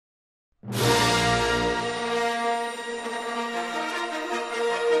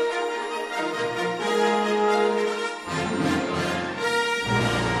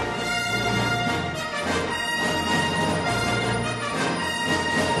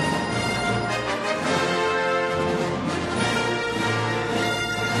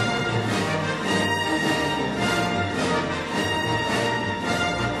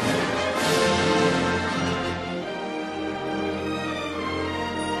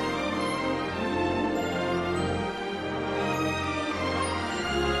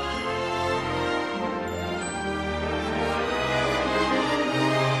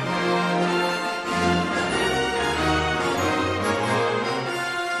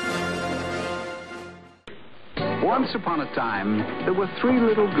Once upon a time, there were 3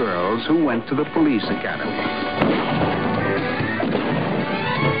 little girls who went to the police academy.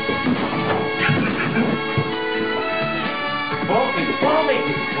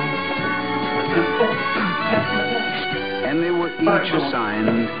 And they were each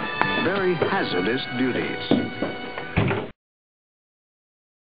assigned very hazardous duties.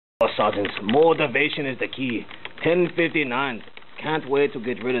 Oh, Sergeants, motivation is the key. 10:59. Can't wait to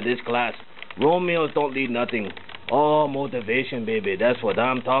get rid of this class. Romeos don't lead nothing. Oh, motivation, baby. That's what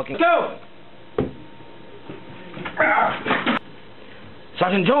I'm talking. Go!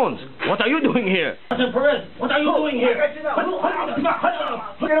 Sergeant Jones, what are you doing here? Sergeant Perez, what are you doing here?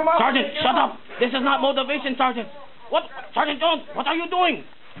 Sergeant, shut up. This is not motivation, Sergeant. What? Sergeant Jones, what are you doing?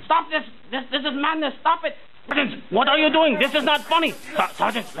 Stop this. This is madness. Stop it. Sergeant, what are you doing? This is not funny.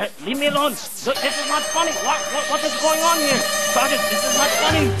 Sergeant, leave me alone. This is not funny. What is going on here? Sergeant, this is not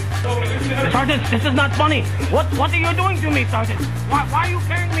funny. Sergeant, this is not funny. What are you doing to me, Sergeant? Why are you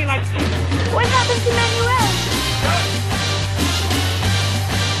carrying me like... What happened to Manuel?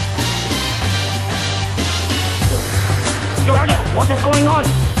 Sergeant, what is going on?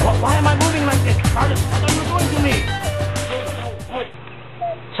 Why am I moving like this? Sergeant, what are you doing to me?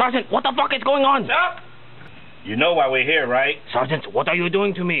 Sergeant, what the fuck is going on? Stop! You know why we're here, right? Sergeant, what are you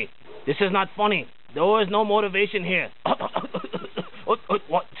doing to me? This is not funny. There is no motivation here.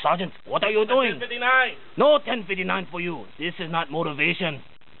 What? Sergeant, what are you doing? 10:59. No 10:59 for you. This is not motivation.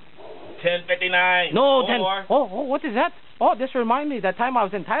 10:59. No, 10. Oh, what is that? Oh, this reminds me that time I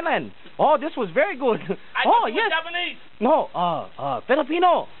was in Thailand. Oh, this was very good. I oh, yes. Japanese. No,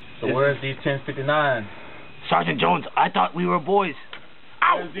 Filipino. So where's these 10:59? Sergeant Jones, I thought we were boys.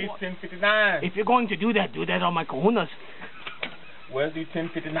 Where's these 10:59? If you're going to do that on my kahunas. Where's these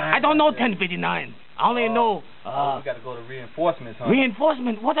 10:59? I don't know 10:59. I only know. We gotta go to reinforcements, huh?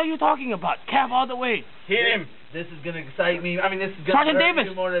 Reinforcement? What are you talking about? Cav all the way. Hit him. This is gonna excite me. I mean, this is gonna. Sergeant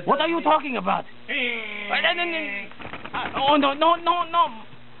Davis, what are you talking about? Oh no. No.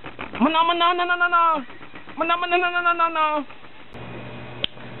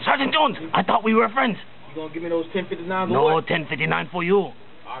 Sergeant Jones, I thought we were friends. You gonna give me those 10:59? No 10:59 for you.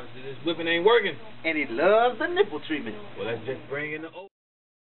 Obviously, this whipping ain't working. And he loves the nipple treatment. Well, let's just bring in the old.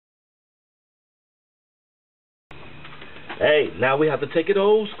 Hey, now we have to take it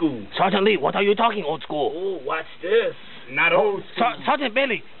old school. Sergeant Lee, what are you talking old school? Oh, watch this. Not old school. Sergeant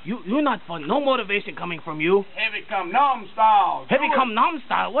Bailey, you're not fun. No motivation coming from you. Heavy come nom style. Heavy come nom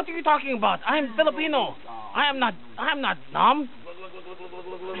style. What are you talking about? I am Filipino. I am not nom.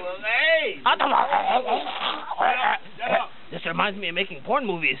 Hey! This reminds me of making porn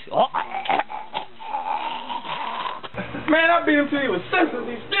movies. Man, I beat him till he was senseless.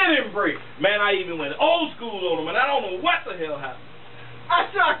 He still didn't break. Man, I even went old school on him, and I don't know what the hell happened.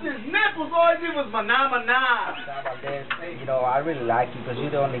 I shocked his nipples. All he did was mana. You know, I really like you because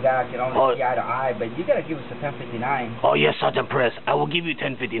you're the only guy I can only see eye to eye, but you gotta give us a 10:59. Oh, yes, Sergeant Press. I will give you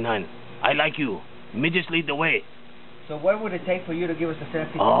 10:59. I like you. Midgets lead the way. So what would it take for you to give us a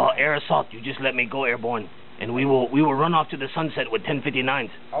 10:59? Oh, air assault. You just let me go airborne. And we will run off to the sunset with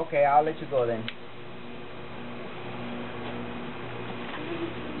 10:59s. Okay, I'll let you go then.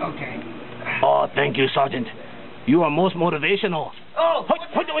 Okay. Oh, thank you, Sergeant. You are most motivational. Oh!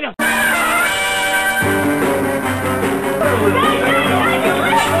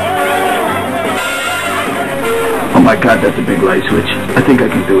 Oh my God, that's a big light switch. I think I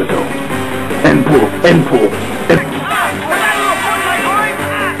can do it though. And pull.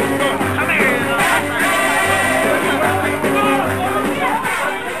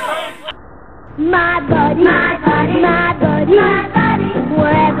 My buddy,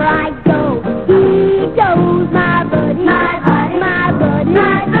 wherever I go, he goes. My buddy,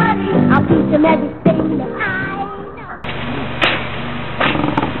 I'll teach him everything that I know.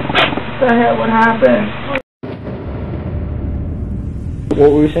 What the hell? What happened? What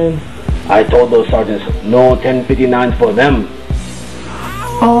were you saying? I told those sergeants no 10:59s for them.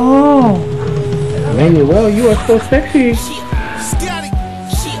 Oh, Manuel, you are so sexy.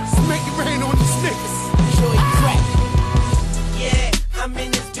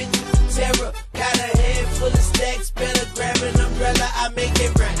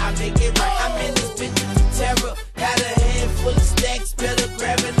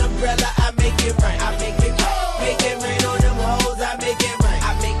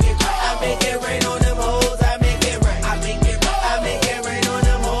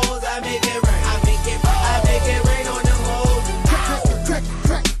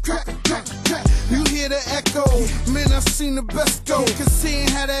 Seen the best go, cause seeing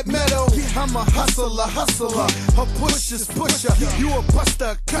how that meadow I'm a hustler, a pusher's pusher. You a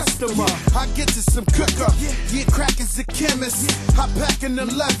buster, customer. I get to some cooker. Yeah, crack is a chemist. I pack an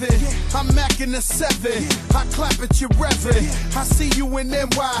 11. I'm macking a 7. I clap at your reverend. I see you in NY.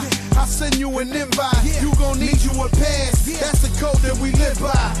 I send you an invite. You gon' need you a pass. That's the code that we live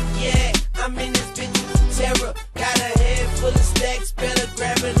by. Yeah, I'm in this bitch with terror. Got a head full of stacks. Better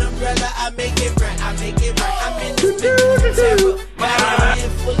grab an umbrella. I make it right. I'm in this bitch with terror. Got a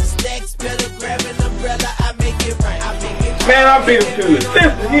head full of stacks. Better grab an umbrella. I make it right. Man, I beat him to his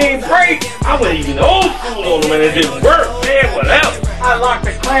sister. He ain't break. I went even old school on him and it didn't work. Man, whatever. I locked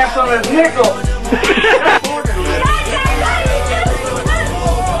the clamps on his nickel.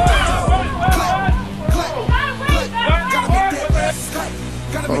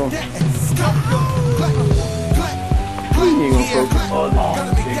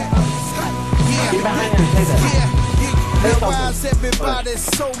 Everybody's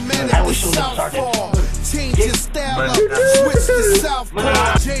so mad at the Southpaw. Change your style up, switch to Southpaw.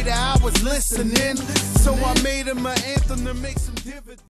 Jada, I was listening, so I made him an anthem to make some dividends.